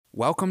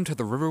Welcome to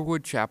the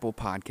Riverwood Chapel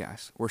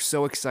podcast. We're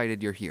so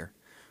excited you're here.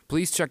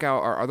 Please check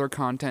out our other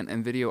content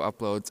and video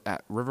uploads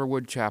at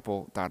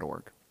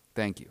riverwoodchapel.org.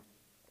 Thank you.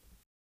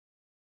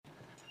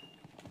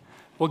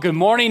 Well, good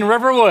morning,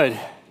 Riverwood.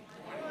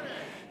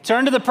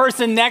 Turn to the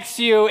person next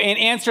to you and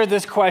answer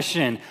this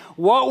question.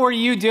 What were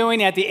you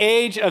doing at the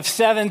age of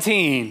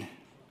 17?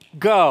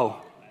 Go.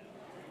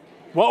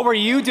 What were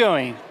you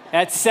doing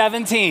at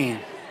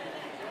 17?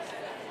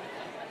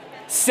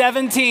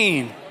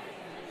 17.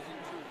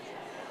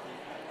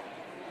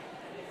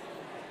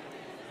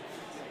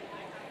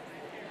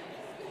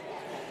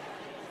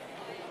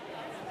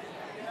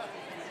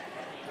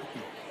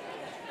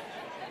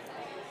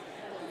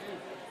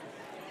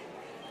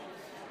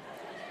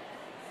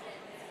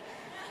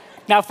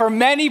 Now, for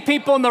many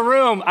people in the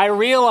room, I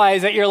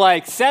realize that you're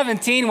like,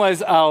 17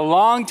 was a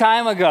long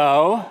time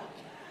ago.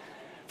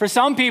 For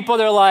some people,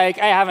 they're like,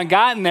 I haven't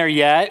gotten there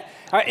yet.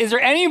 Is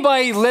there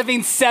anybody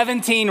living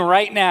 17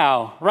 right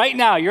now? Right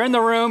now, you're in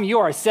the room, you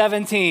are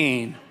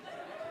 17.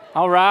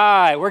 All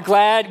right,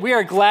 we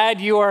are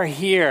glad you are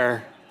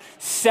here.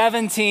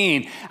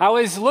 17. I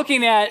was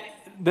looking at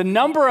the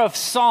number of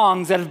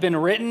songs that have been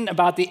written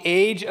about the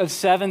age of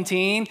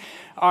 17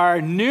 are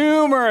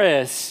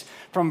numerous.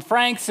 From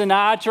Frank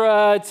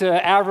Sinatra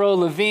to Avril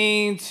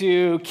Lavigne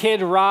to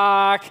Kid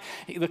Rock,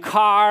 The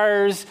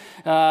Cars,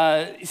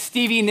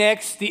 Stevie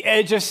Nicks, The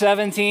Edge of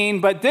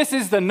 17. But this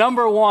is the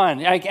number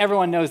one. Like,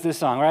 everyone knows this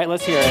song, right?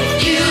 Let's hear it.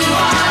 You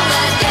are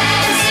the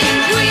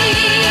dancing queen,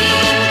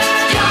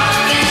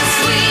 young and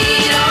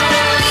sweet,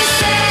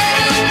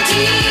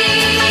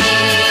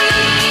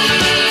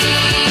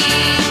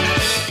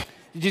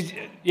 only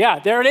 17. Yeah,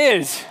 there it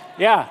is.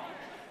 Yeah.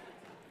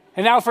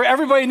 And now for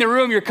everybody in the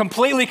room, you're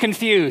completely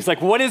confused. Like,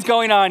 what is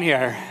going on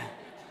here?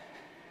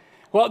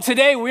 Well,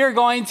 today we are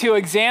going to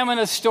examine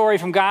a story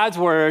from God's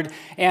Word,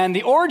 and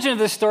the origin of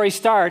this story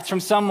starts from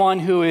someone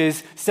who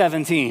is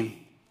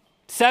 17.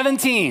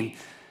 17.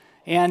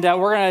 And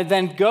we're going to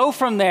then go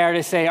from there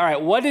to say, all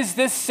right, what does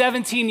this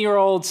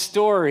 17-year-old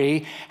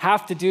story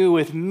have to do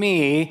with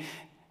me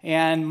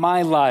and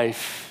my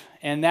life?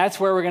 And that's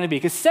where we're going to be.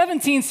 Because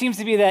 17 seems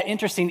to be that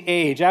interesting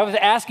age. I was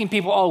asking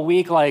people all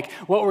week, like,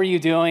 what were you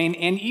doing?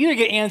 And you either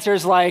get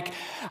answers like,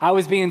 I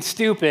was being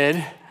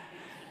stupid,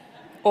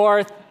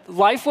 or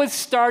life was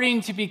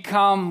starting to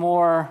become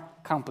more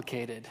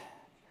complicated.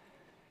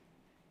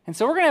 And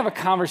so we're going to have a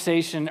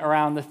conversation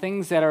around the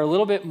things that are a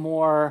little bit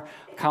more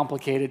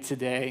complicated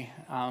today.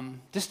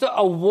 Just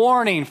a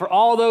warning for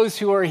all those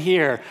who are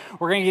here.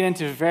 We're going to get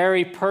into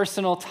very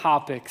personal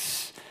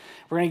topics.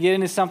 We're going to get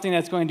into something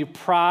that's going to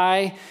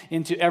pry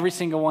into every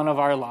single one of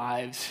our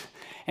lives.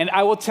 And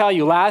I will tell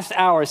you, last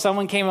hour,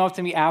 someone came up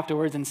to me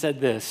afterwards and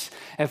said this: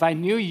 if I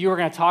knew you were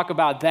going to talk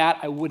about that,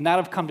 I would not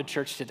have come to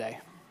church today.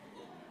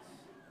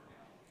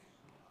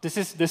 This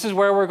is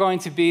where we're going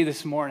to be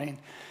this morning,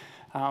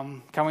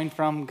 coming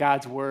from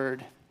God's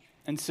Word.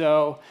 And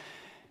so,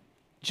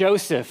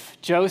 Joseph.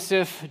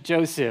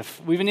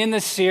 We've been in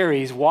this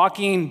series,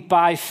 Walking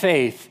by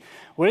Faith.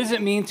 What does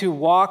it mean to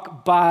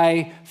walk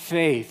by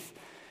faith?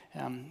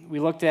 We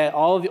looked at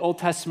all of the Old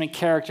Testament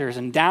characters,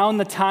 and down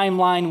the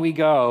timeline we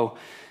go.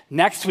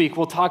 Next week,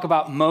 we'll talk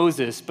about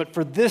Moses, but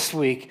for this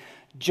week,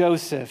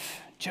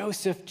 Joseph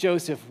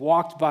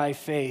walked by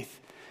faith.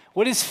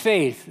 What is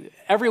faith?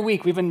 Every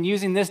week, we've been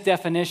using this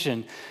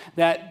definition,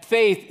 that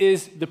faith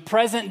is the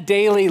present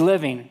daily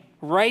living,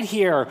 right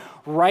here,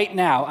 right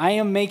now. I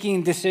am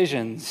making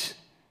decisions.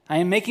 I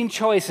am making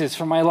choices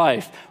for my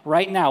life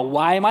right now.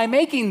 Why am I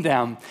making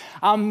them?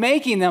 I'm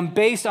making them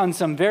based on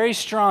some very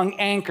strong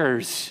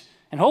anchors.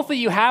 And hopefully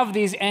you have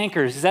these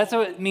anchors. That's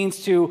what it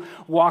means to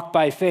walk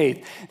by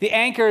faith. The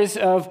anchors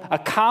of a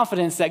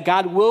confidence that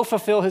God will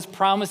fulfill his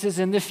promises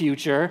in the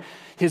future.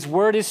 His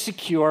word is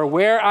secure.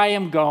 Where I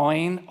am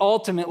going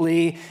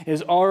ultimately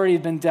has already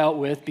been dealt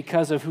with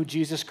because of who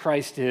Jesus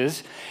Christ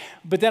is.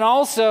 But then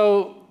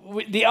also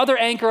the other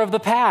anchor of the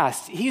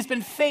past. He's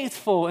been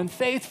faithful and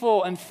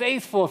faithful and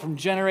faithful from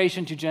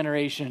generation to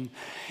generation.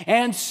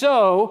 And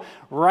so,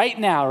 right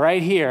now,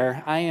 right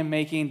here, I am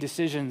making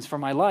decisions for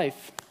my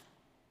life,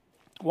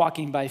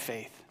 walking by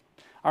faith.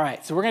 All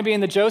right, so we're going to be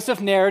in the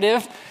Joseph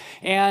narrative.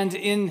 And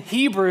in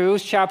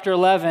Hebrews chapter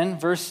 11,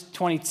 verse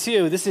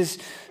 22, this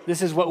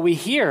is what we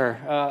hear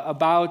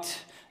about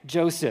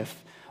Joseph.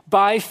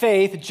 By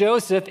faith,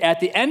 Joseph, at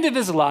the end of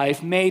his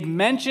life, made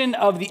mention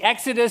of the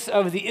exodus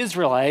of the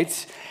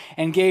Israelites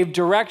and gave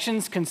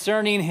directions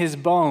concerning his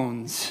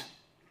bones.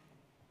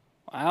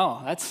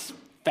 Wow, that's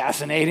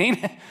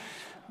fascinating.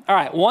 All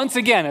right, once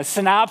again, a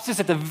synopsis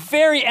at the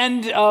very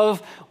end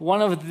of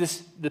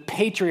the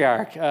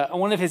patriarch,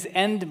 one of his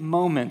end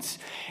moments.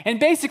 And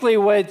basically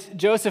what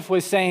Joseph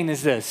was saying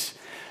is this: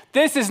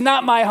 this is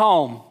not my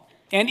home.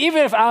 And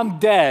even if I'm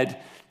dead,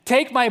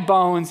 take my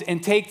bones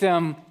and take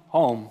them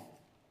home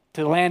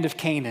to the land of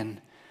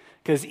Canaan,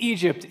 because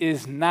Egypt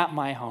is not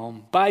my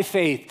home. By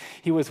faith,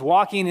 he was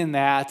walking in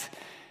that.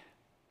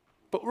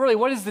 But really,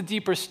 what is the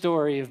deeper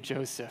story of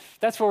Joseph?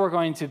 That's where we're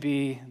going to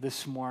be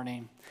this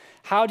morning.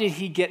 How did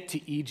he get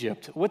to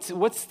Egypt?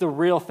 What's the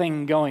real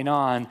thing going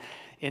on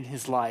in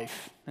his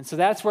life. And so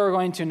that's where we're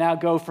going to now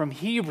go from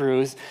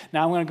Hebrews.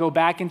 Now I'm going to go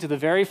back into the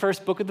very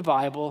first book of the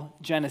Bible,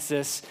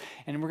 Genesis,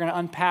 and we're going to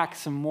unpack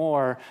some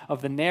more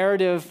of the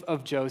narrative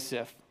of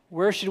Joseph.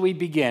 Where should we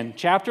begin?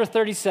 Chapter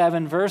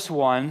 37, verse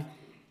 1.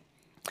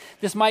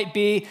 This might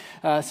be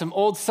some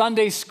old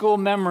Sunday school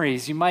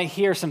memories. You might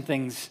hear some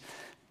things.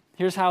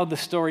 Here's how the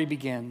story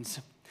begins.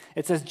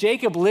 It says,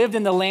 Jacob lived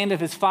in the land of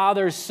his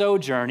father's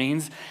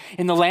sojournings,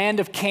 in the land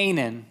of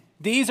Canaan.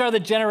 These are the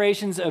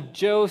generations of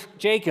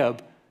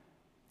Jacob.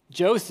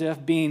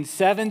 Joseph, being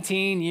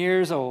 17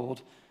 years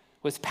old,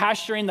 was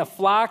pasturing the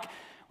flock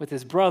with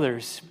his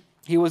brothers.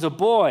 He was a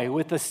boy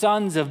with the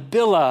sons of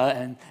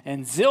Bilhah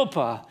and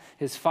Zilpah,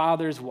 his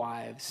father's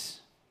wives.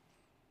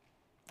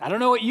 I don't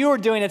know what you were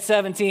doing at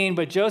 17,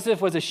 but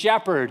Joseph was a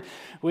shepherd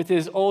with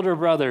his older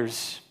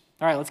brothers.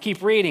 All right, let's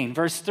keep reading.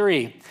 Verse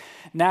 3.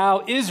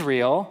 Now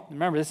Israel,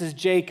 remember this is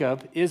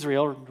Jacob,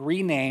 Israel,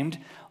 renamed,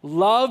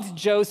 loved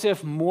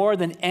Joseph more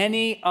than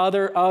any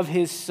other of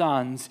his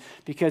sons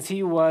because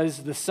he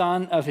was the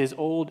son of his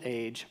old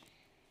age.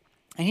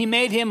 And he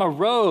made him a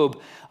robe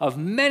of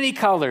many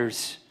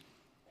colors.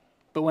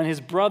 But when his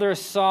brothers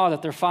saw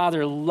that their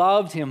father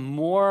loved him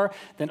more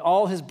than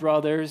all his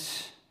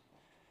brothers,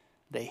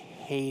 they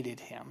hated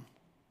him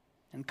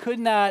and could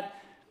not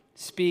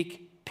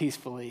speak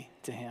peacefully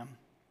to him.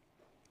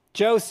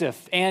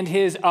 Joseph and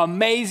his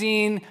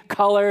amazing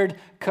colored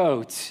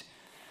coat.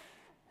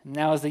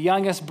 Now, as the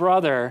youngest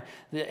brother,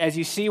 as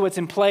you see what's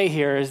in play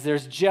here is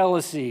there's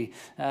jealousy,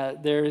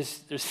 there's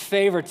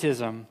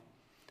favoritism.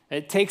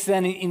 It takes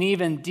then an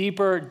even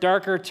deeper,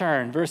 darker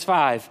turn. Verse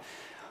 5.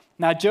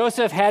 Now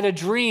Joseph had a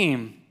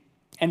dream,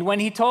 and when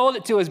he told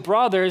it to his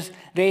brothers,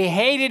 they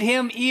hated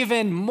him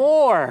even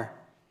more.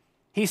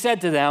 He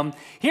said to them,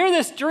 hear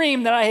this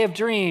dream that I have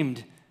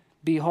dreamed.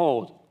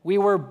 Behold, we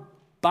were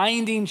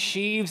binding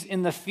sheaves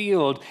in the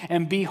field,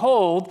 and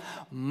behold,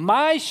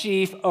 my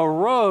sheaf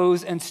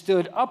arose and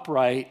stood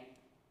upright.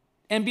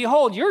 And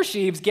behold, your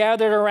sheaves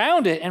gathered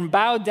around it and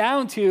bowed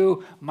down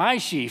to my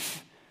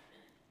sheaf.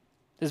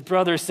 His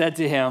brothers said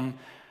to him,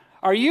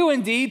 are you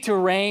indeed to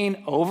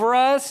reign over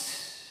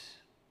us?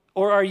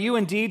 Or are you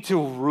indeed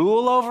to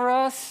rule over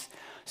us?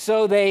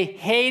 So they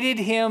hated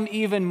him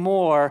even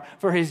more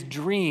for his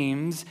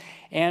dreams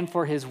and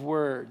for his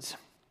words.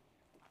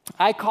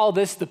 I call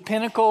this the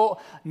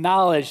pinnacle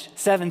knowledge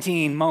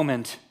 17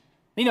 moment.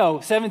 You know,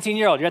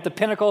 17-year-old, you're at the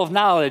pinnacle of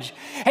knowledge.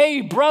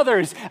 Hey,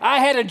 brothers, I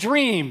had a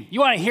dream. You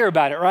want to hear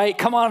about it, right?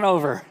 Come on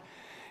over.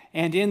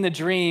 And in the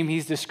dream,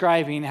 he's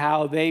describing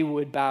how they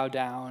would bow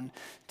down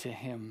to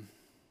him.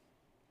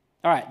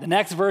 All right, the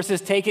next verses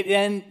take it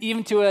in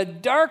even to a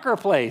darker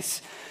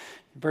place.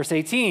 Verse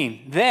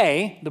 18,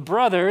 they, the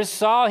brothers,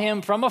 saw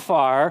him from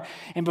afar,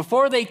 and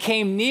before they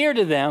came near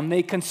to them,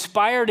 they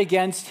conspired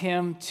against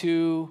him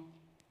to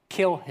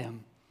kill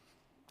him.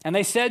 And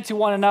they said to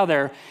one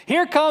another,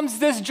 here comes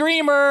this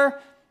dreamer.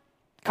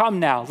 Come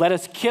now, let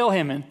us kill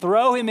him and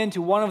throw him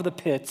into one of the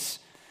pits.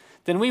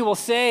 Then we will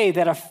say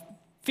that a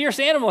fierce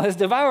animal has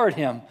devoured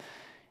him,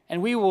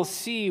 and we will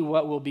see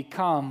what will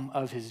become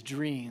of his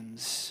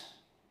dreams.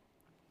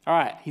 All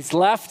right, he's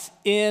left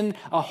in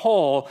a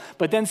hole,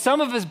 but then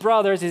some of his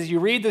brothers, as you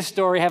read the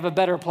story, have a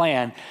better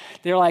plan.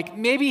 They're like,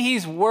 maybe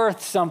he's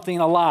worth something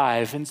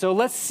alive, and so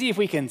let's see if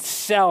we can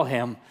sell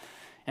him.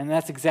 And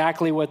that's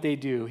exactly what they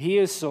do. He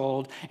is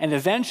sold, and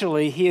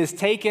eventually he is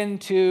taken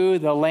to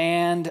the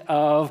land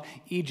of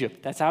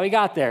Egypt. That's how he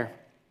got there.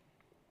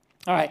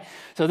 All right,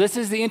 so this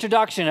is the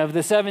introduction of the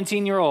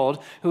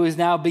 17-year-old who is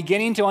now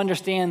beginning to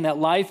understand that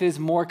life is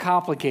more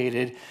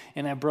complicated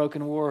in a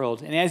broken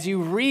world. And as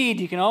you read,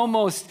 you can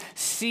almost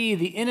see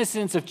the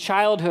innocence of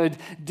childhood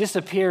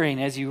disappearing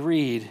as you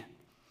read.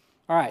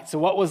 All right, so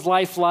what was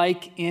life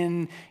like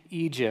in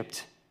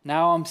Egypt?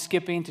 Now I'm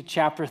skipping to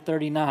chapter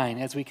 39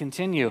 as we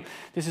continue.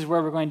 This is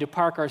where we're going to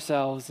park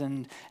ourselves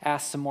and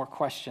ask some more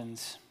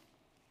questions.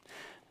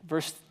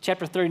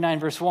 Chapter 39,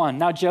 verse 1.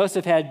 Now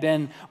Joseph had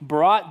been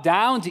brought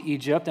down to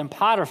Egypt, and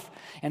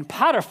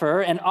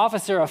Potiphar, an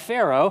officer of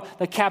Pharaoh,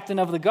 the captain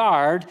of the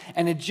guard,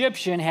 an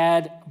Egyptian,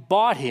 had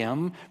bought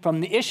him from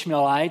the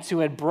Ishmaelites who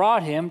had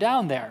brought him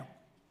down there.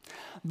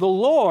 The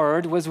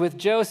Lord was with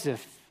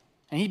Joseph,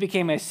 and he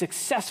became a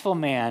successful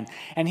man,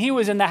 and he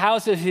was in the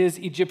house of his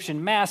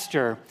Egyptian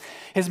master.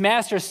 His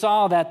master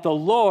saw that the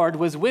Lord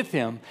was with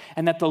him,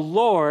 and that the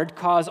Lord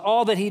caused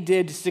all that he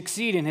did to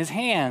succeed in his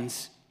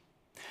hands.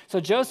 So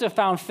Joseph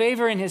found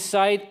favor in his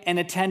sight and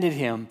attended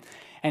him,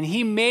 and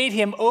he made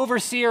him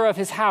overseer of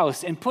his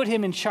house and put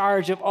him in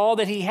charge of all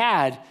that he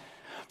had.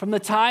 From the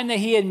time that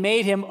he had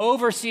made him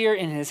overseer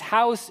in his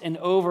house and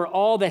over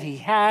all that he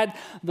had,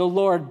 the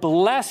Lord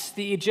blessed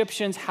the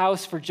Egyptian's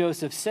house for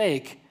Joseph's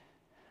sake.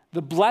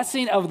 The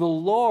blessing of the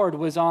Lord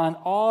was on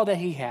all that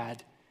he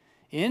had,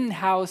 in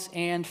house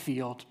and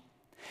field.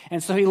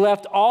 And so he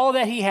left all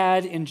that he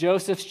had in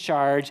Joseph's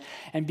charge,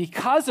 and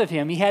because of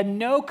him, he had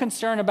no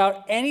concern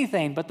about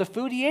anything but the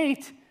food he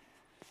ate.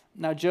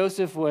 Now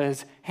Joseph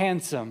was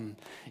handsome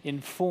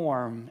in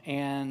form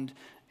and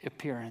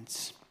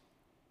appearance.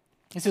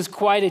 This is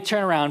quite a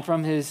turnaround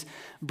from his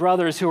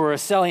brothers who were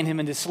selling him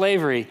into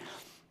slavery.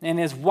 And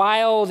as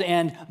wild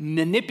and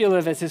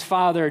manipulative as his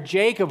father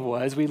Jacob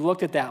was, we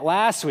looked at that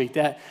last week,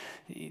 that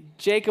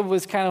Jacob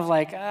was kind of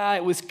like,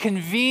 it was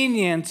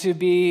convenient to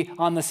be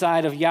on the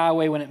side of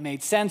Yahweh when it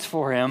made sense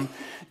for him.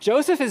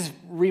 Joseph is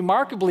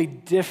remarkably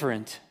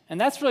different. And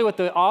that's really what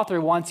the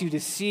author wants you to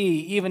see,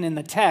 even in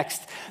the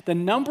text. The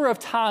number of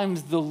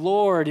times the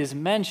Lord is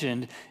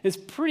mentioned is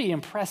pretty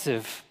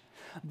impressive.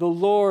 The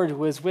Lord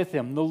was with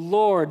him. The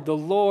Lord, the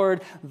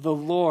Lord, the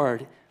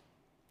Lord.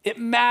 It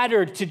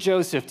mattered to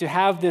Joseph to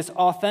have this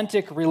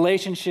authentic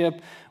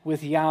relationship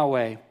with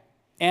Yahweh.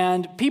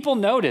 And people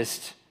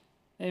noticed.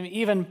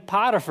 Even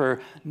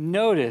Potiphar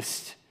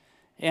noticed.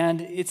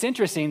 And it's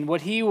interesting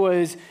what he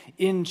was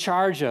in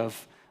charge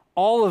of.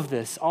 All of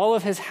this, all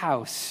of his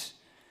house.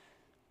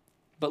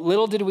 But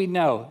little did we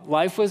know,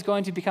 life was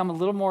going to become a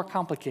little more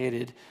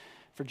complicated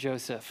for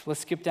Joseph. Let's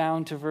skip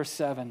down to verse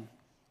 7.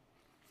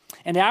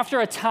 And after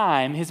a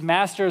time, his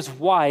master's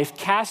wife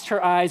cast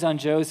her eyes on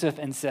Joseph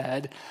and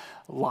said,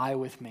 "Lie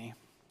with me."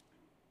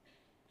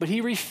 But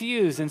he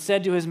refused and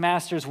said to his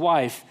master's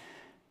wife,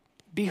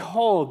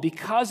 "Behold,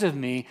 because of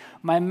me,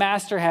 my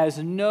master has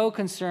no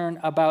concern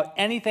about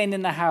anything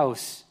in the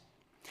house,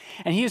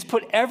 and he has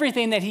put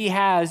everything that he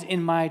has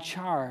in my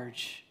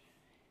charge.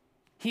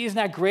 He is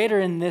not greater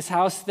in this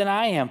house than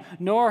I am,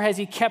 nor has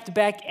he kept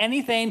back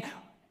anything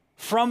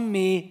from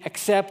me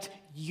except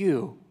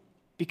you,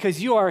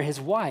 because you are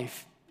his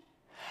wife.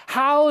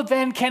 How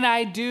then can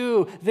I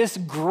do this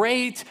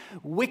great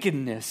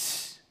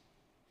wickedness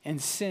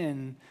and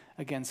sin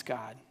against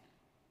God?"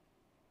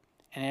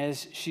 And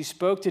as she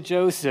spoke to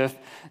Joseph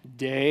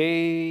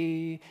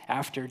day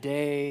after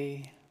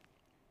day,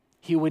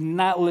 he would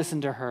not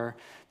listen to her,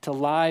 to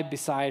lie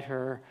beside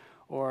her,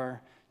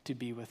 or to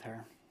be with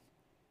her.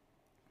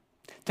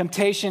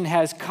 Temptation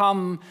has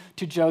come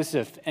to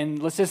Joseph,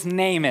 and let's just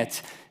name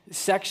it,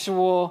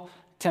 sexual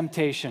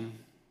temptation.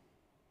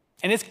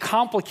 And it's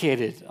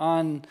complicated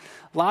on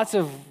lots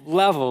of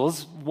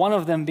levels, one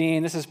of them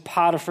being this is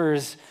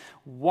Potiphar's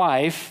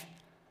wife,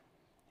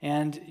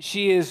 and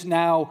she is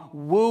now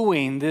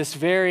wooing this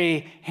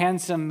very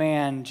handsome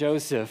man,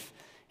 Joseph.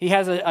 He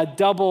has a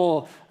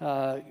double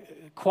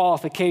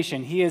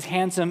qualification. He is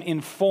handsome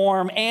in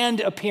form and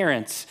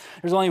appearance.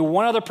 There's only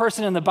one other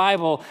person in the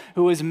Bible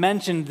who is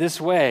mentioned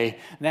this way,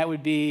 and that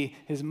would be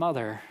his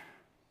mother.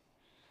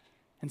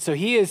 And so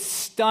he is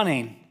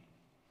stunning.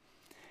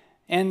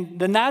 And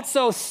the not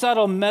so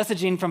subtle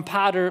messaging from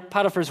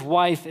Potiphar's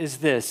wife is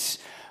this: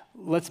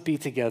 let's be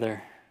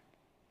together.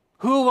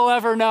 Who will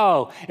ever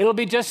know? It'll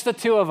be just the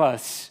two of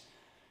us.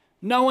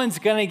 No one's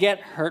going to get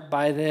hurt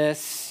by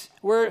this.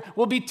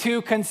 We'll be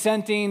two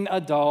consenting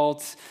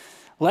adults.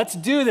 Let's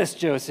do this,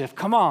 Joseph.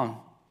 Come on.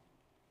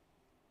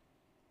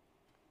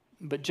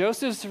 But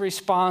Joseph's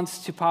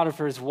response to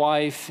Potiphar's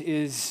wife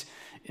is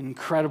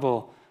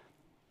incredible.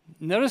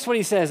 Notice what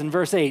he says in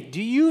verse 8.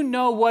 "Do you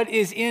know what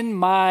is in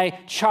my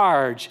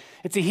charge?"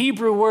 It's a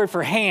Hebrew word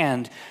for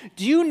hand.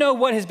 "Do you know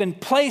what has been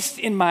placed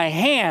in my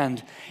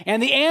hand?"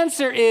 And the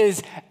answer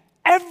is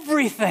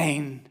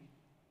everything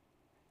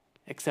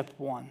except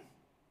one.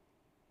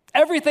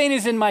 Everything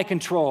is in my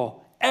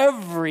control.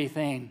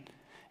 Everything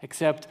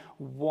except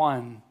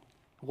one.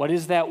 What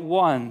is that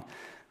one?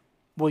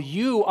 Well,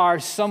 you are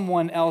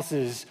someone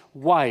else's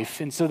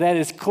wife. And so that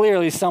is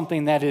clearly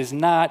something that is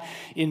not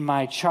in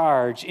my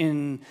charge,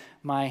 in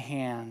my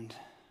hand.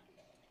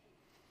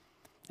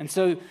 And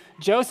so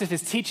Joseph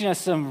is teaching us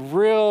some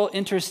real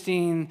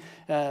interesting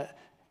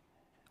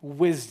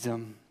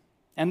wisdom.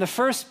 And the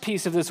first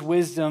piece of this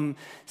wisdom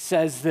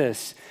says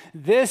this.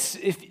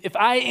 If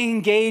I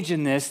engage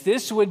in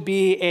this would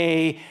be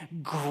a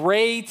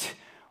great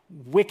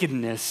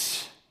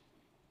wickedness.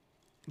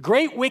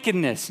 Great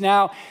wickedness.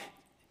 Now,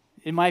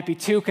 it might be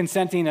two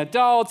consenting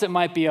adults. It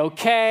might be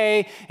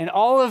okay. And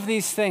all of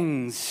these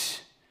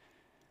things.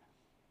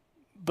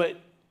 But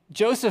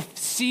Joseph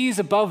sees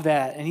above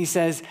that and he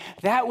says,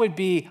 that would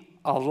be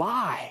a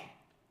lie.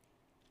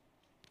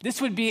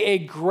 This would be a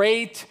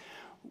great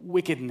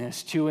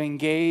wickedness to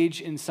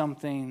engage in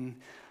something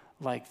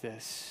like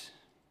this.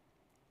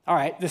 All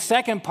right, the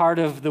second part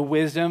of the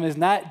wisdom is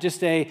not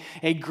just a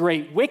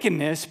great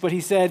wickedness, but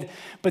he said,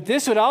 but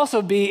this would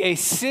also be a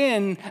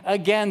sin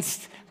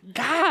against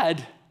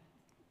God.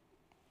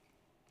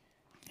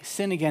 A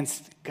sin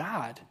against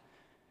God.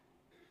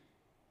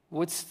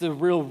 What's the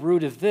real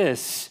root of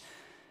this?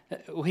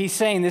 He's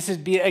saying this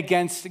would be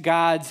against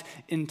God's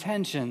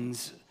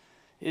intentions.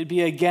 It'd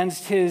be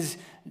against his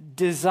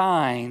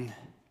design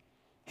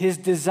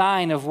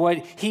of what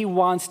he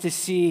wants to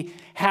see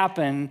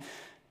happen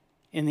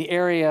in the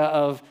area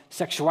of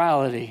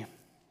sexuality,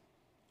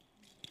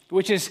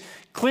 which is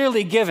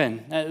clearly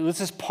given. Let's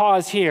just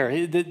pause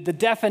here. The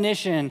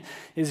definition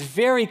is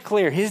very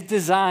clear. His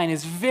design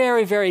is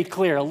very, very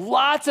clear.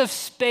 Lots of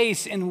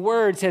space and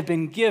words have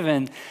been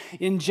given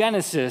in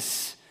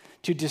Genesis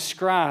to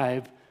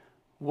describe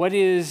What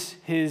is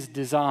his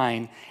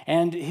design?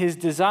 And his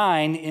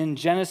design in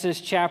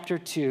Genesis chapter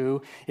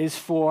 2 is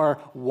for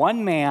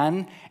one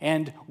man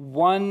and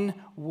one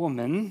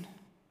woman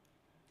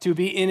to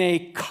be in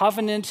a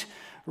covenant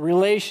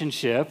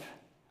relationship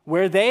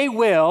where they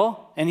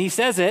will, and he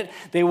says it,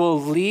 they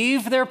will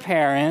leave their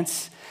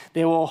parents,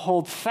 they will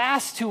hold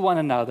fast to one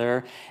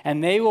another,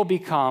 and they will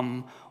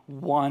become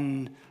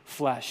one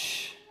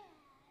flesh.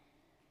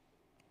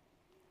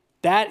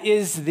 That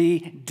is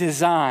the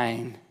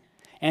design.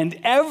 And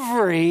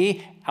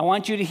I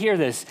want you to hear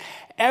this,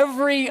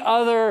 every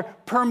other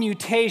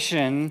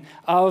permutation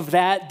of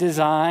that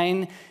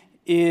design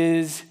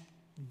is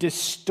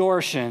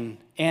distortion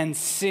and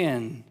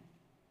sin.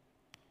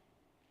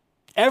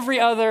 Every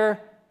other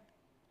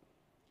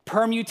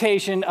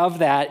permutation of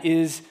that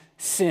is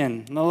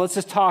sin. Now let's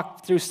just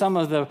talk through some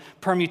of the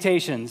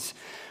permutations.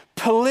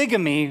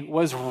 Polygamy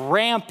was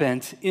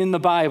rampant in the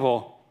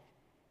Bible.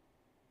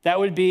 That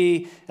would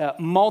be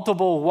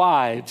multiple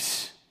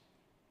wives.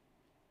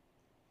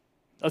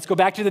 Let's go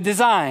back to the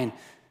design.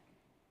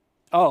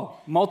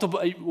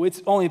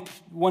 It's only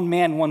one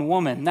man, one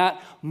woman, not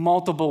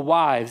multiple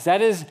wives.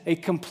 That is a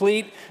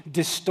complete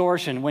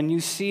distortion when you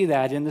see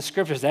that in the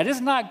scriptures. That is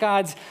not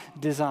God's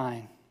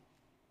design.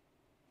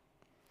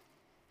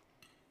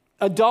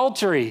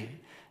 Adultery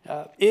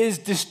is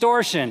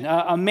distortion.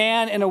 A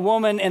man and a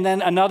woman, and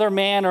then another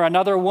man or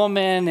another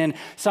woman, and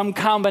some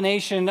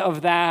combination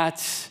of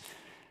that.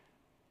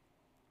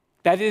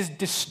 That is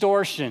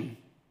distortion.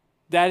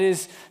 That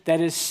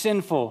is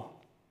sinful.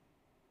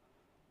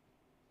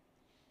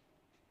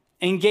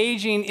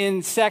 Engaging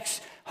in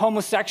sex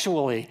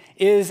homosexually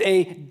is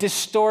a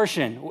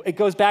distortion. It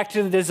goes back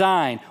to the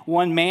design.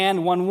 One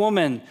man, one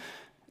woman.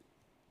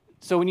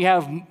 So when you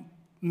have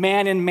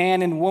man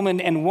and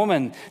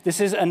woman, this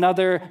is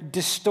another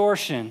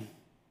distortion.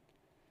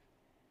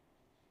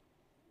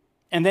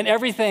 And then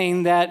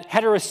everything that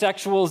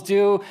heterosexuals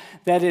do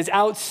that is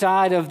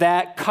outside of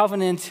that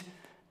covenant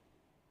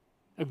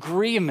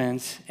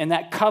agreement and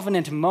that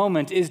covenant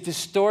moment is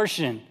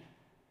distortion.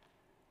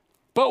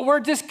 But we're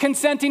just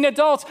consenting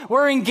adults.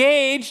 We're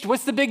engaged.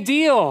 What's the big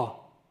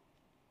deal?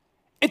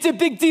 It's a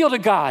big deal to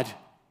God.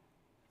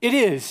 It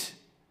is.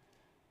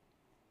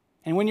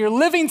 And when you're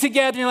living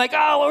together, you're like,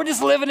 oh, we're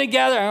just living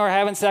together. And we're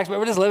having sex, but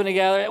we're just living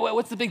together.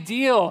 What's the big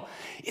deal?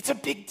 It's a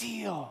big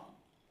deal.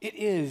 It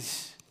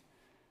is.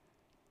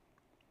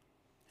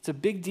 It's a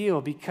big deal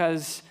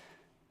because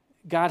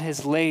God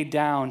has laid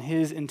down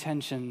his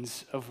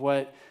intentions of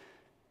what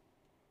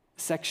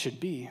sex should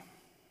be.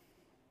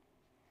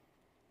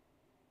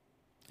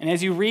 And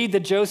as you read the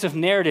Joseph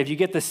narrative, you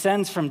get the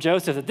sense from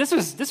Joseph that this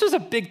was a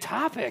big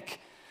topic.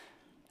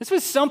 This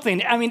was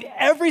something,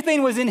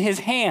 everything was in his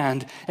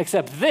hand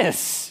except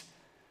this.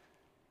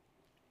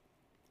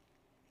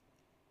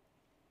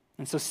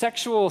 And so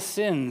sexual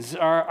sins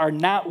are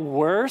not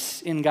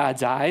worse in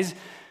God's eyes,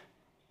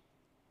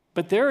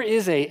 but there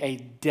is a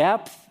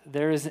depth,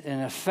 there is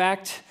an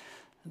effect,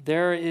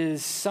 there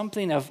is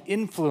something of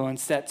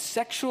influence that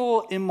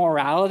sexual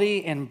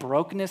immorality and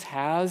brokenness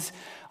has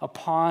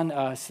upon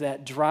us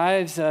that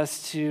drives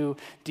us to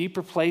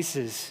deeper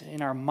places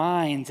in our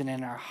minds and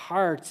in our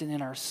hearts and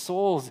in our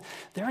souls.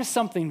 There is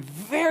something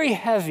very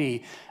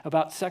heavy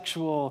about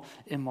sexual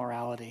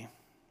immorality.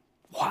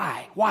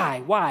 Why?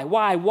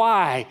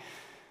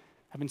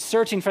 I've been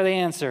searching for the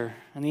answer,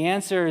 and the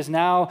answer is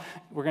now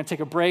we're going to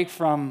take a break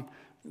from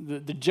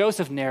the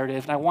Joseph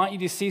narrative, and I want you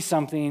to see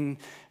something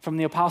from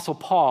the Apostle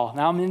Paul.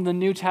 Now I'm in the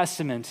New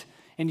Testament,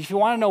 and if you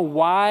want to know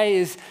why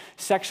is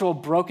sexual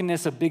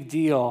brokenness a big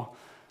deal,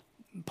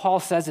 Paul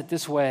says it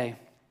this way.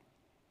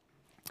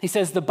 He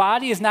says, the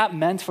body is not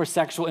meant for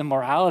sexual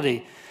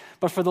immorality,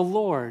 but for the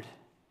Lord,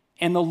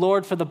 and the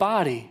Lord for the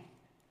body.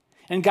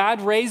 And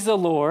God raised the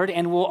Lord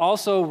and will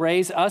also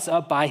raise us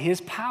up by his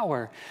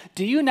power.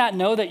 Do you not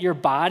know that your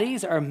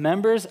bodies are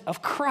members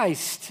of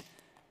Christ?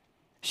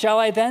 Shall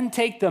I then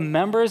take the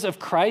members of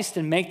Christ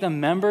and make them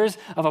members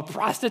of a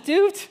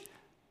prostitute?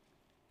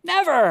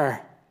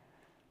 Never.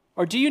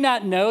 Or do you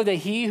not know that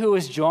he who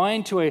is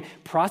joined to a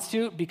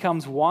prostitute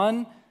becomes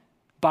one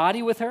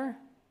body with her?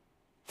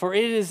 For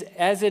it is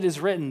as it is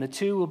written, the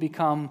two will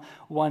become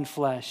one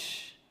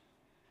flesh.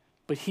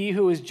 But he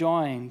who is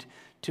joined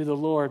to the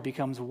Lord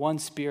becomes one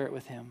spirit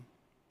with him.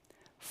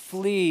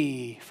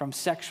 Flee from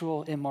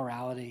sexual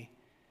immorality.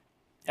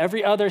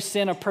 Every other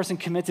sin a person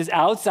commits is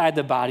outside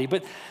the body,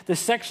 but the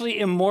sexually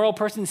immoral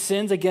person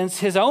sins against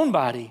his own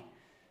body.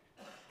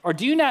 Or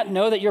do you not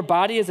know that your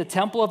body is a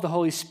temple of the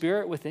Holy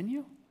Spirit within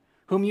you,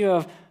 whom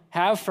you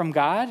have from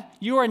God?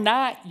 You are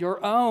not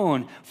your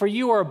own, for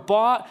you are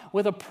bought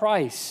with a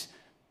price.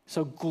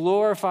 So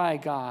glorify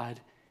God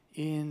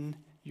in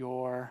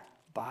your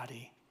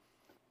body.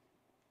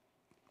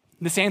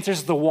 This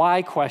answers the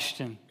why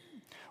question.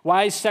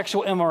 Why is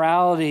sexual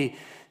immorality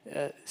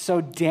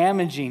so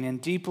damaging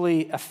and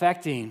deeply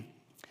affecting?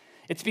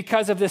 It's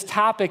because of this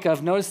topic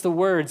of, notice the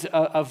words,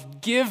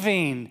 of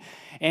giving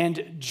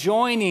and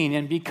joining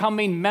and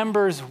becoming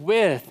members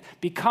with,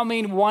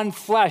 becoming one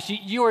flesh.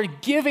 You are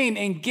giving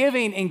and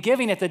giving and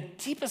giving at the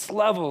deepest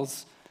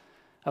levels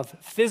of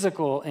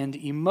physical and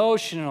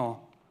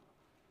emotional.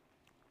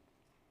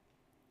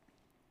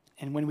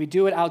 And when we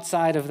do it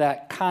outside of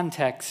that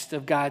context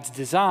of God's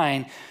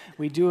design,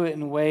 we do it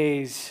in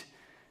ways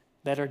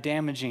that are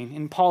damaging.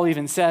 And Paul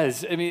even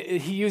says,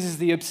 he uses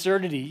the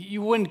absurdity.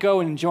 You wouldn't go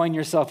and join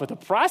yourself with a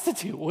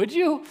prostitute, would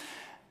you?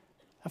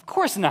 Of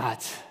course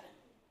not.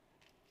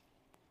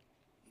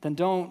 Then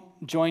don't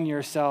join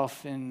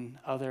yourself in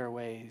other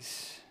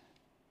ways.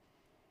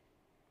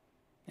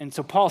 And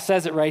so Paul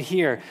says it right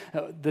here.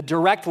 The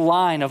direct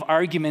line of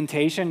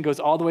argumentation goes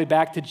all the way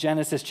back to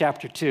Genesis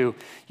chapter 2.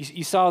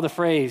 You saw the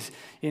phrase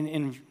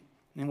in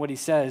what he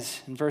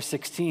says in verse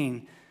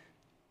 16.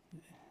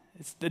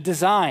 It's the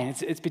design.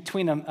 It's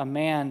between a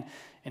man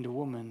and a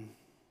woman.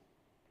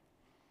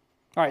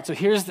 All right, so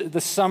here's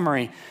the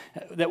summary.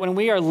 That when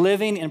we are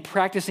living and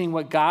practicing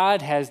what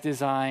God has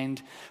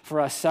designed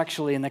for us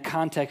sexually in the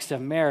context of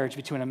marriage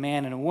between a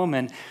man and a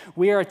woman,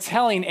 we are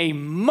telling a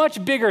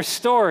much bigger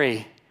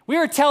story. We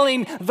are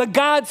telling the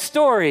God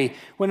story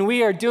when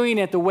we are doing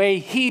it the way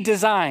he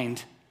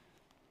designed.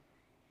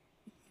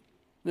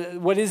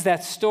 What is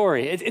that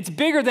story? It's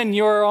bigger than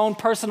your own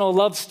personal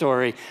love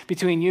story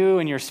between you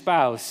and your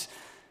spouse.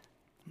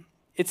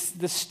 It's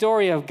the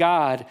story of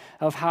God,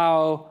 of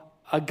how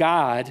a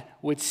God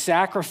would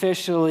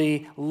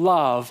sacrificially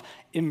love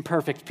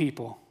imperfect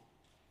people.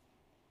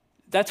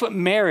 That's what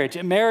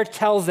marriage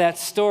tells that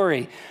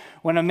story.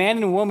 When a man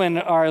and a woman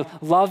are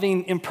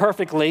loving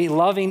imperfectly,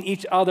 loving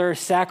each other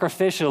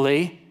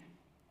sacrificially,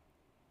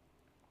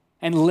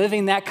 and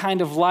living that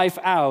kind of life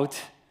out,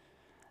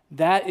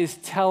 that is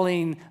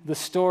telling the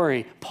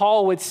story.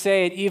 Paul would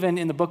say it even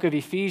in the book of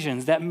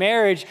Ephesians, that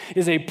marriage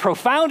is a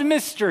profound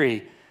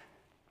mystery.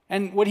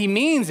 And what he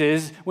means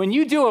is, when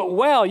you do it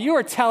well, you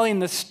are telling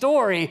the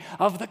story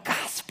of the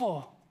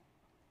gospel.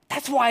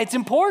 That's why it's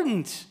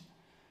important.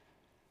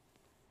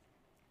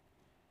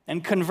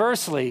 And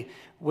conversely,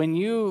 when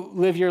you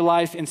live your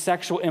life in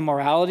sexual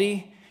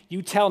immorality,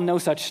 you tell no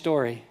such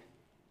story.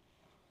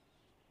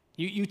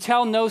 You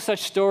tell no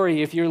such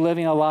story if you're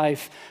living a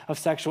life of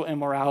sexual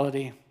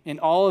immorality in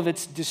all of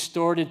its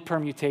distorted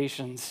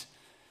permutations.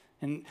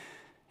 And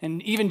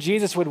even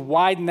Jesus would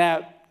widen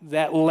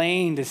that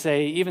lane to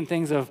say even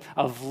things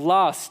of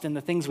lust and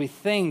the things we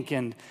think,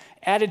 and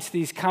added to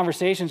these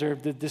conversations are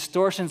the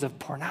distortions of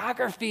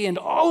pornography and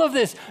all of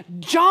this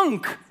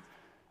junk.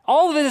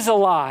 All of it is a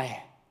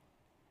lie.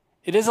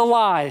 It is a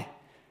lie.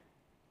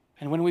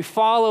 And when we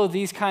follow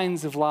these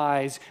kinds of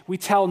lies, we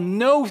tell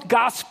no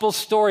gospel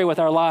story with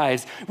our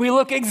lives. We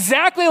look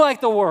exactly like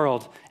the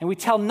world, and we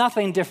tell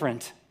nothing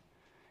different.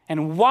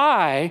 And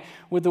why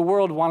would the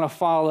world want to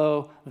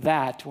follow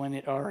that when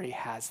it already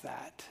has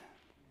that?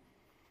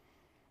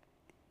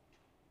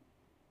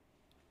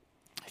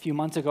 A few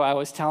months ago, I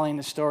was telling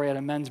the story at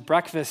a men's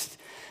breakfast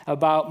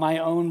about my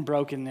own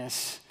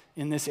brokenness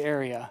in this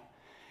area.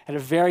 At a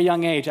very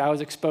young age, I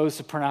was exposed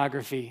to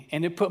pornography,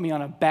 and it put me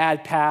on a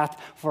bad path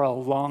for a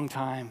long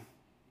time.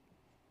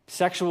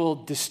 Sexual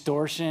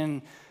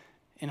distortion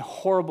in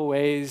horrible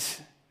ways.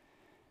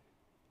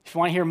 If you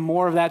want to hear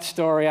more of that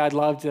story, I'd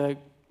love to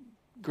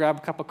grab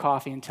a cup of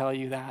coffee and tell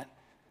you that.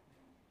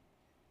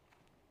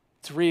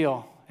 It's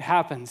real. It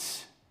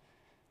happens.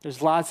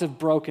 There's lots of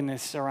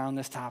brokenness around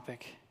this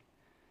topic.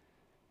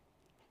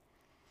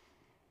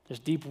 There's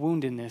deep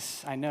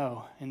woundedness, I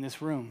know, in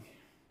this room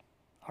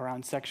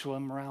around sexual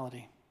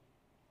immorality.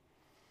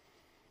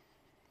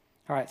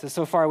 All right,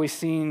 so far we've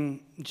seen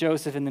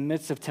Joseph in the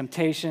midst of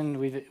temptation.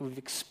 We've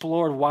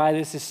explored why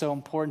this is so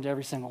important to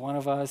every single one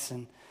of us.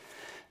 And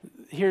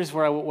here's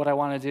what I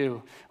want to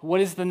do. What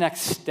is the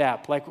next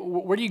step? Like,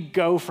 where do you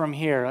go from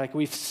here? Like,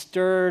 we've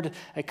stirred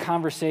a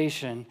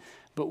conversation,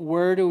 but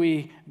where do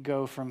we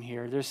go from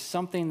here? There's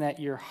something that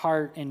your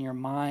heart and your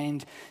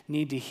mind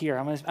need to hear.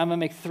 I'm gonna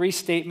make 3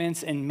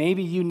 statements, and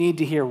maybe you need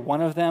to hear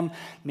one of them.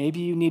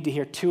 Maybe you need to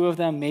hear 2 of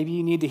them. Maybe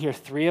you need to hear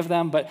 3 of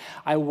them. But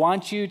I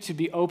want you to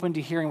be open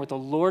to hearing what the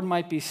Lord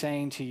might be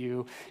saying to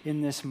you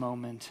in this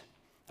moment.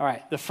 All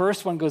right, the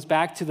first one goes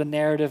back to the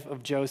narrative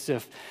of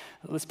Joseph.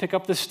 Let's pick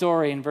up the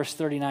story in verse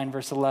 39,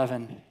 verse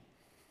 11.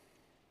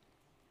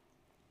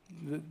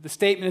 The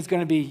statement is going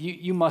to be,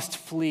 you must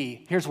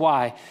flee. Here's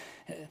why.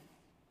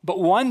 But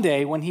one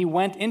day when he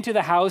went into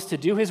the house to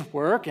do his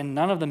work, and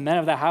none of the men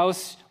of the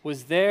house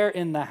was there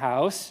in the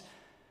house,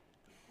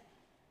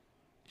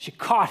 she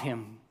caught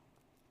him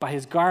by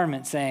his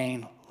garment,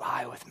 saying,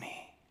 "Lie with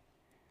me."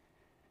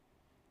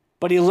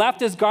 But he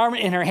left his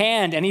garment in her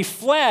hand, and he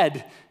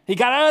fled. He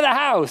got out of the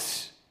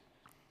house.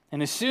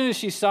 And as soon as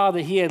she saw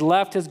that he had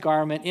left his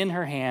garment in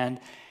her hand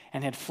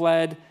and had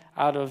fled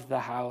out of the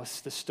house,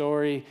 the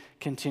story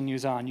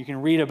continues on. You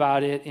can read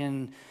about it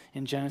in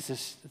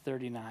Genesis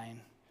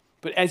 39.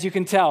 But as you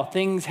can tell,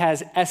 things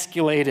has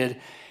escalated.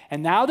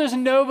 And now there's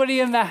nobody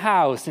in the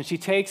house. And she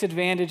takes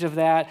advantage of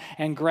that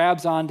and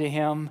grabs onto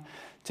him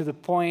to the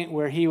point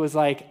where he was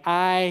like,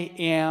 I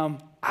am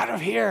out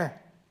of here.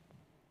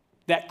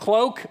 That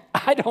cloak,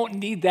 I don't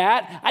need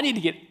that. I need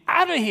to get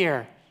out of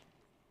here.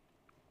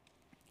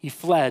 He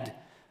fled.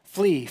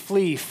 Flee,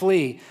 flee,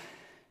 flee.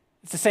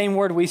 It's the same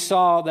word we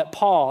saw that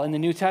Paul in the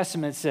New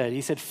Testament said.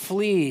 He said,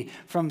 flee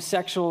from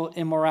sexual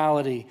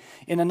immorality.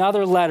 In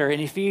another letter in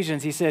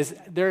Ephesians, he says,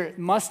 there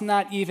must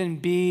not even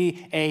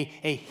be a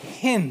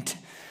hint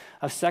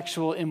of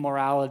sexual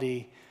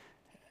immorality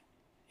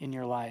in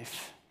your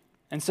life.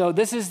 And so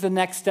this is the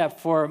next step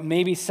for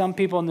maybe some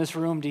people in this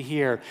room to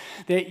hear,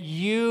 that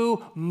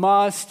you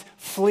must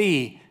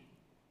flee.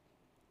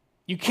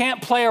 You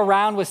can't play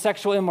around with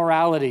sexual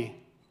immorality.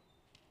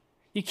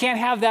 You can't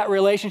have that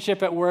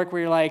relationship at work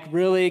where you're like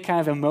really kind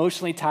of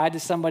emotionally tied to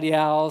somebody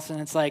else,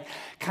 and it's like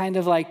kind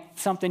of like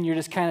something you're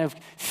just kind of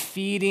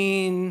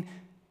feeding.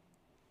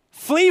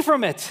 Flee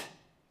from it.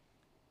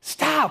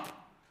 Stop.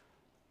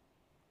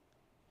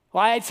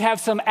 Well, I have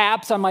some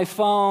apps on my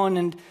phone,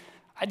 and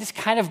I just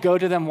kind of go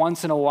to them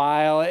once in a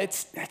while.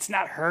 It's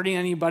not hurting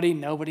anybody.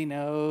 Nobody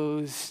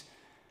knows.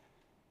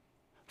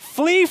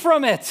 Flee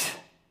from it.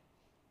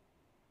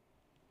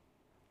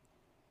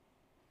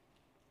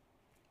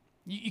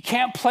 You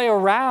can't play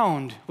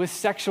around with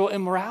sexual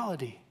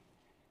immorality.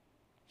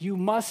 You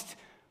must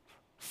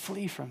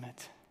flee from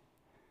it.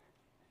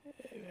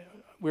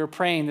 We were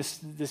praying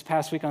this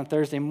past week on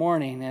Thursday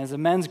morning as a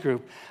men's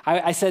group.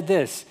 I said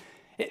this.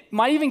 It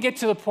might even get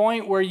to the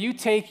point where you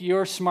take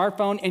your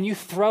smartphone and you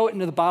throw it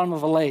into the bottom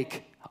of a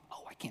lake.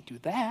 Oh, I can't do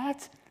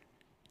that.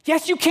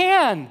 Yes, you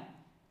can.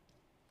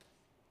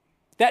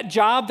 That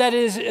job that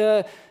is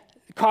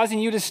causing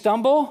you to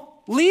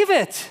stumble, leave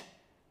it.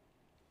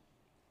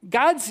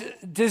 God's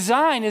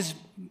design is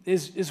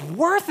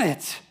worth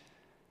it.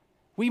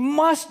 We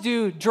must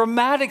do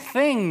dramatic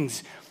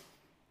things.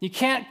 You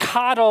can't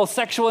coddle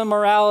sexual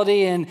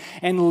immorality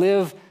and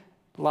live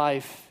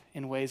life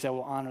in ways that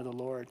will honor the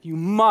Lord. You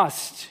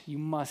must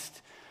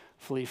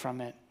flee from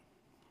it.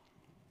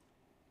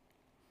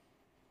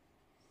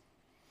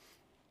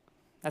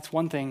 That's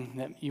one thing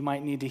that you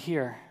might need to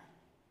hear.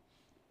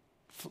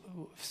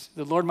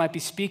 The Lord might be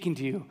speaking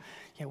to you.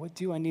 Yeah, what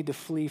do I need to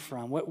flee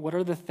from? What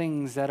are the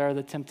things that are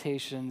the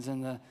temptations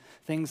and the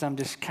things I'm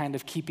just kind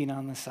of keeping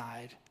on the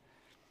side?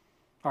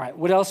 All right,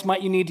 what else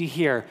might you need to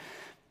hear?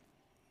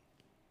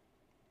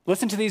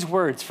 Listen to these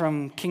words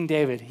from King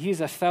David. He's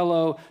a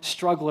fellow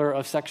struggler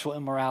of sexual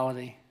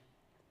immorality.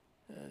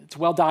 It's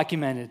well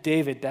documented.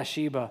 David,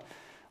 Bathsheba.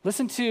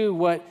 Listen to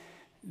what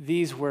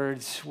these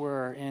words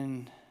were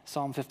in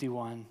Psalm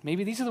 51.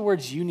 Maybe these are the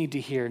words you need to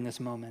hear in this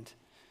moment.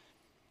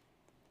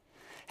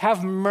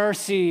 Have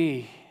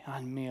mercy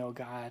on me, O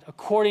God,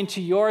 according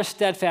to your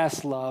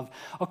steadfast love,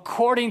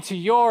 according to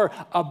your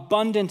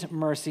abundant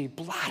mercy,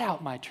 blot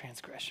out my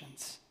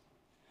transgressions.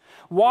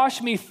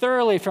 Wash me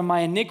thoroughly from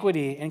my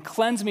iniquity and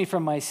cleanse me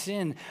from my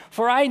sin.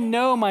 For I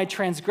know my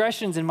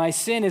transgressions and my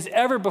sin is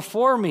ever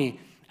before me.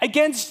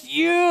 Against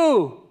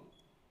you,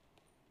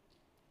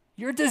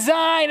 your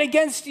design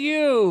against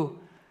you,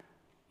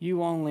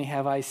 you only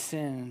have I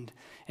sinned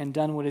and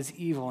done what is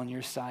evil in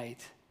your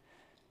sight,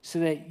 so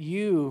that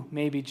you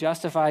may be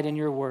justified in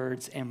your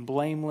words and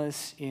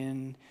blameless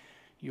in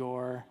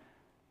your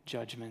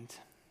judgment.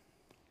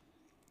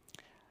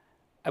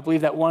 I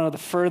believe that one of the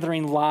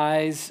furthering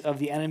lies of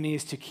the enemy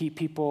is to keep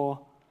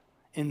people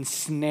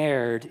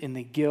ensnared in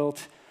the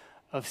guilt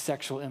of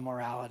sexual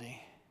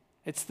immorality.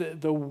 It's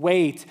the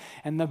weight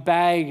and the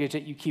baggage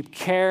that you keep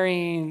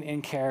carrying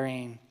and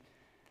carrying.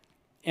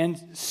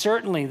 And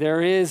certainly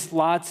there is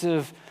lots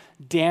of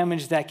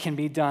damage that can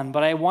be done.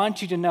 But I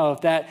want you to know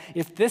that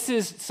if this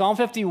is, Psalm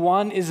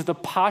 51 is the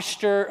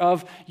posture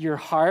of your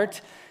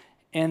heart,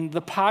 and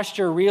the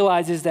posture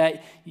realizes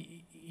that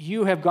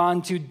you have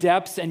gone to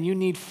depths and you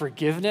need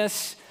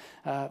forgiveness.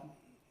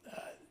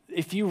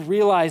 If you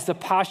realize the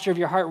posture of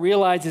your heart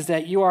realizes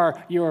that you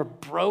are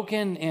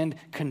broken and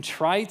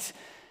contrite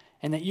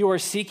and that you are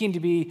seeking to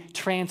be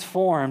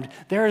transformed,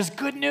 there is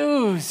good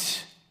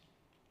news.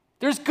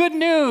 There's good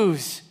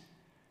news.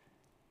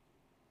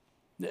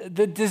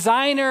 The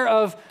designer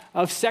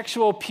of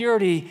sexual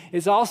purity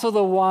is also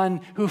the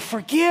one who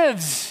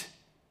forgives.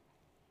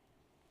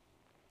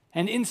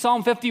 And in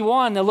Psalm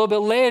 51, a little bit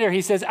later,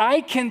 he says,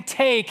 I can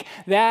take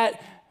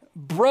that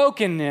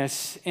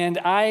brokenness and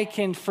I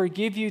can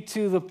forgive you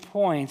to the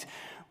point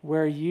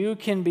where you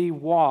can be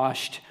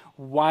washed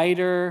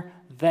whiter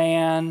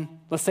than,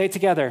 let's say it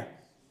together,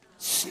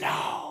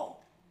 snow.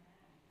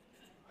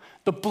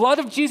 The blood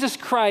of Jesus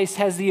Christ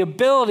has the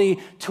ability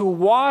to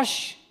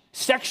wash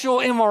sexual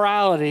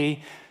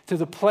immorality to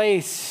the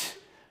place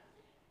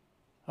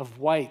of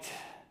white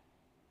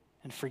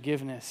and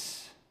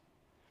forgiveness.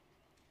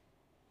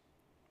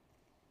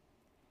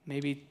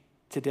 Maybe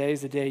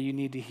today's the day you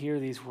need to hear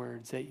these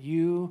words, that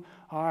you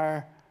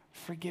are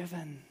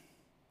forgiven.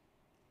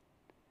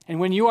 And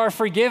when you are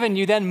forgiven,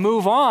 you then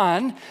move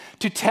on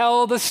to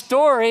tell the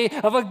story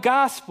of a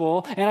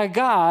gospel and a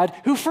God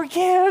who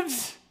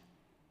forgives.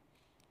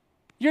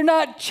 You're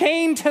not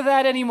chained to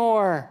that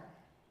anymore.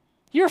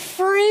 You're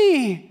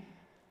free.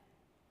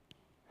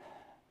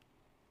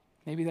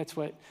 Maybe that's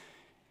what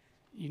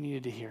you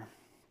needed to hear.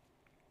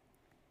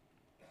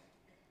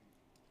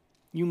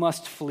 You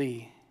must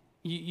flee.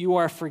 You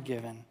are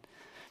forgiven.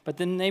 But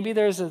then maybe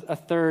there's a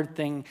third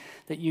thing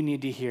that you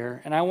need to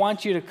hear. And I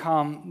want you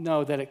to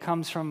know that it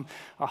comes from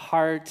a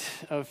heart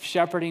of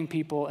shepherding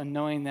people and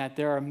knowing that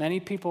there are many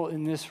people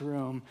in this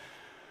room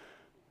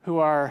who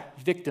are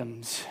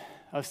victims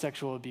of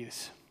sexual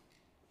abuse.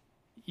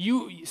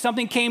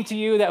 Something came to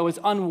you that was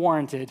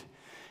unwarranted,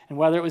 and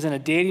whether it was in a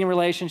dating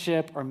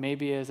relationship or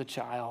maybe as a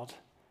child,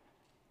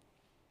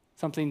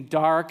 something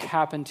dark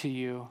happened to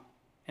you,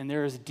 and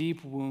there is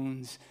deep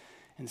wounds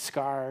and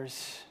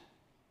scars.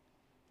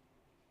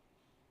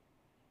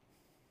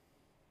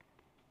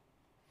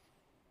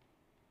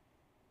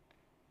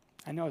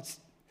 I know it's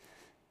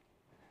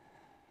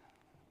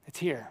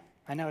here.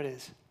 I know it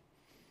is.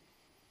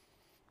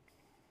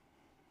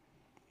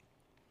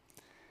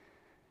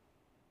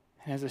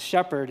 And as a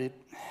shepherd, it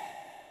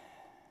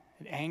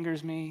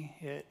angers me,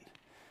 it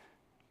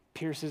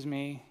pierces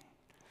me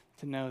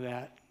to know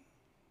that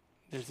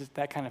there's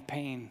that kind of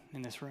pain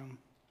in this room.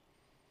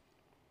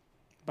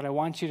 But I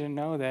want you to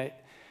know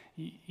that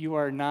you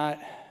are not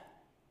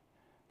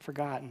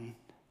forgotten.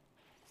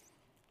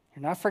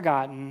 You're not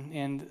forgotten,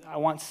 and I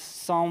want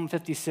Psalm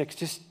 56,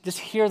 just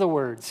hear the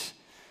words.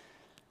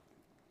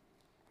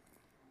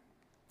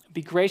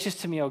 Be gracious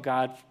to me, O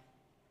God,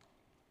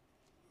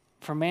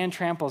 for man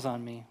tramples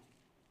on me.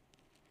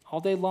 All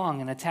day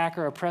long, an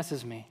attacker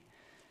oppresses me.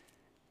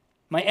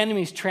 My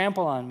enemies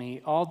trample on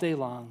me all day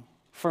long,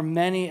 for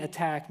many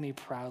attack me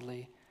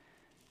proudly.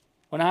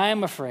 When I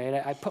am afraid,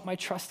 I put my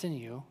trust in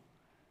you.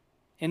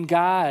 In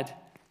God,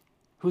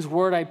 whose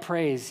word I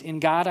praise, in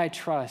God I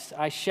trust.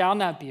 I shall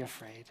not be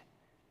afraid.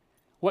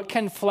 What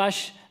can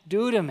flesh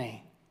do to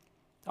me?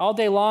 All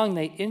day long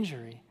they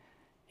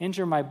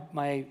injure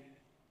my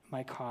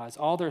cause.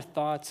 All their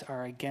thoughts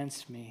are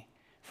against me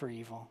for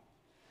evil.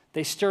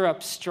 They stir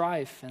up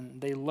strife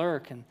and they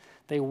lurk and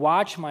they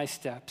watch my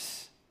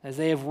steps as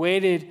they have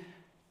waited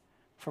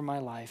for my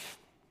life.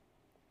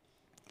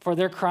 For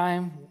their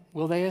crime,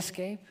 will they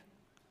escape?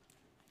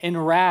 In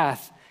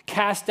wrath,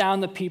 cast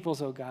down the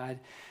peoples, O God.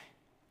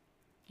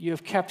 You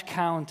have kept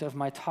count of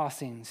my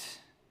tossings.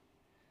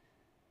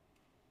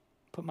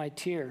 Put my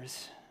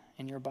tears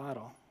in your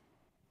bottle.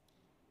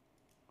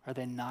 Are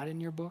they not in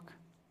your book?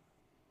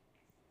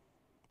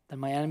 Then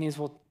my enemies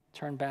will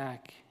turn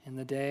back in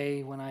the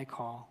day when I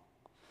call.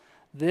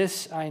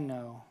 This I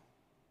know.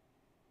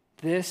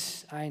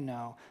 This I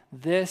know.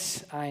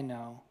 This I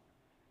know.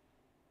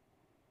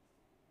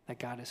 That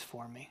God is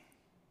for me.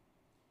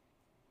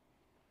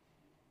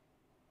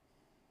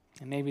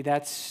 And maybe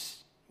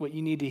that's what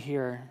you need to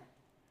hear.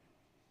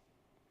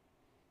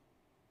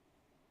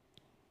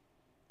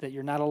 That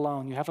you're not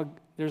alone.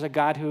 There's a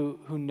God who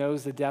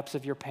knows the depths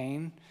of your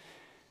pain.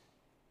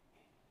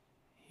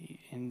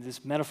 And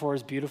this metaphor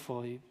is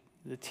beautiful.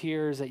 The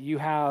tears that you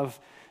have,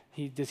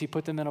 does he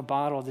put them in a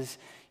bottle?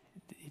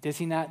 Does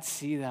he not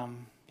see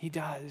them? He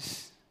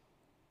does.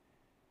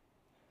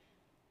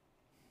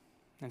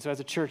 And so as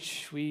a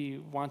church,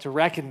 we want to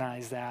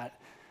recognize that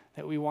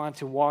we want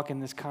to walk in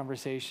this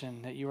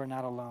conversation, that you are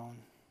not alone.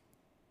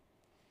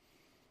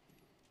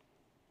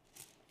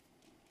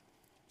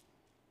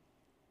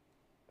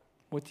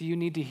 What do you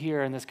need to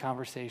hear in this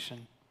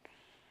conversation?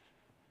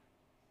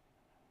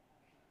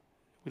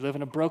 We live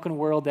in a broken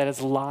world that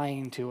is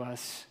lying to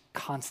us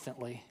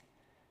constantly.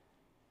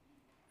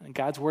 And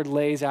God's word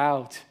lays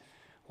out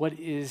what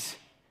is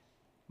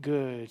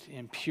good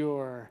and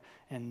pure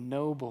and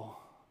noble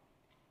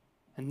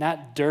and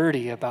not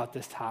dirty about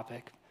this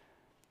topic,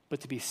 but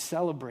to be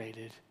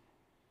celebrated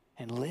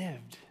and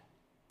lived.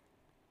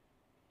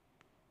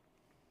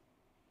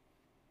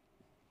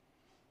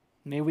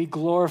 May we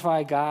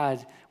glorify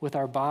God with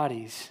our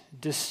bodies,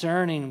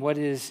 discerning what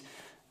is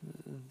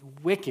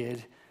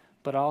wicked,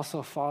 but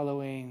also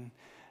following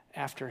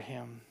after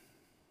him.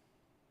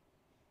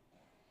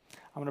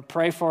 I'm going to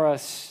pray for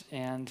us,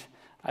 and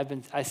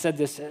I said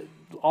this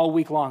all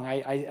week long.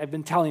 I've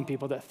been telling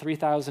people that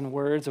 3,000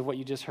 words of what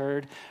you just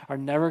heard are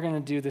never going to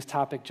do this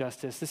topic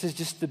justice. This is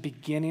just the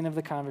beginning of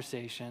the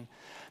conversation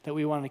that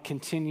we want to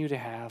continue to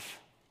have.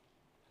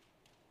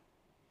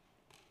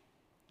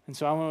 And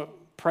so I'm going to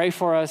pray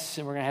for us,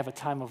 and we're going to have a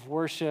time of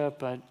worship,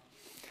 but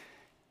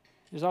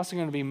there's also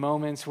going to be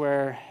moments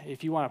where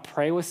if you want to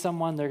pray with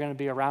someone, they're going to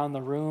be around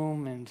the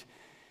room, and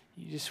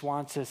you just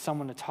want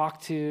someone to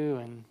talk to,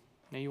 and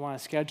you want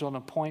to schedule an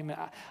appointment.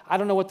 I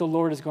don't know what the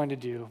Lord is going to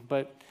do,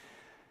 but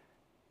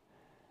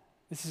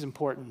this is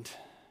important.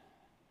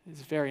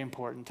 It's a very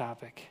important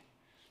topic.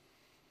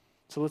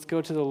 So let's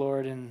go to the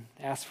Lord and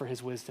ask for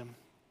his wisdom.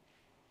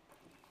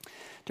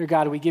 Dear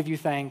God, we give you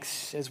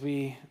thanks as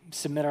we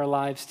submit our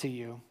lives to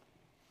you.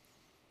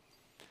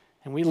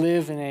 And we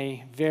live in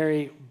a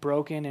very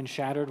broken and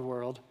shattered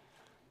world.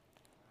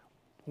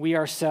 We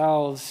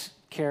ourselves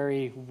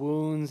carry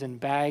wounds and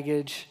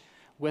baggage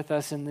with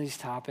us in these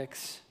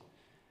topics.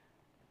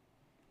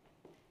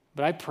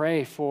 But I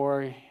pray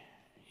for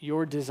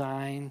your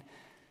design,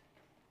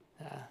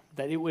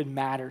 that it would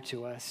matter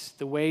to us,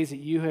 the ways that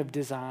you have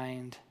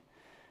designed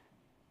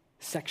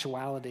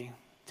sexuality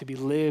to be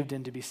lived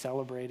and to be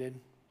celebrated.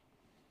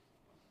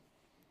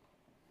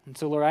 And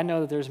so, Lord, I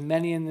know that there's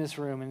many in this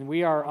room, and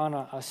we are on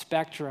a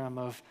spectrum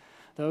of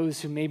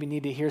those who maybe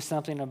need to hear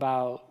something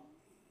about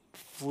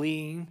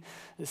fleeing,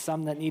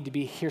 some that need to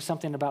hear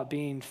something about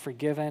being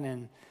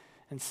forgiven,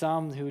 and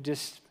some who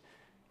just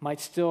might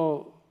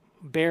still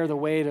bear the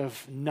weight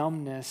of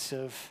numbness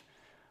of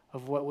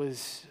what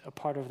was a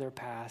part of their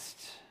past.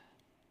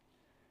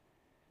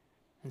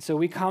 And so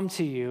we come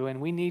to you and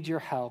we need your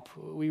help.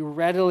 We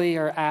readily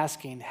are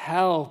asking,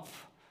 help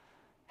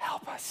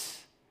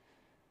us.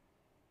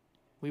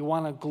 We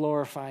want to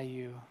glorify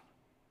you.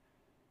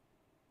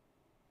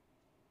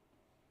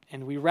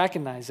 And we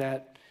recognize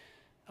that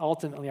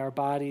ultimately our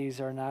bodies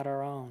are not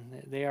our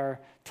own. They are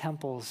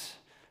temples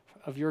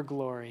of your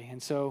glory.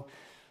 And so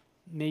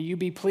may you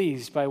be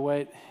pleased by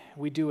what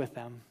we do with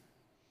them.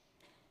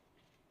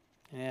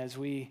 And as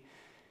we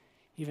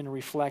even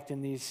reflect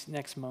in these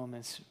next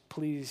moments,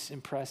 please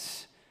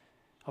impress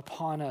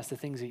upon us the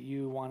things that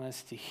you want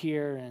us to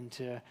hear and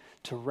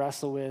to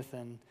wrestle with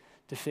and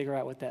to figure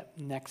out what that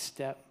next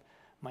step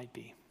might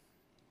be.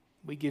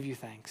 We give you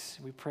thanks.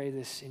 We pray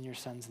this in your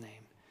Son's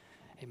name.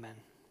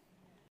 Amen.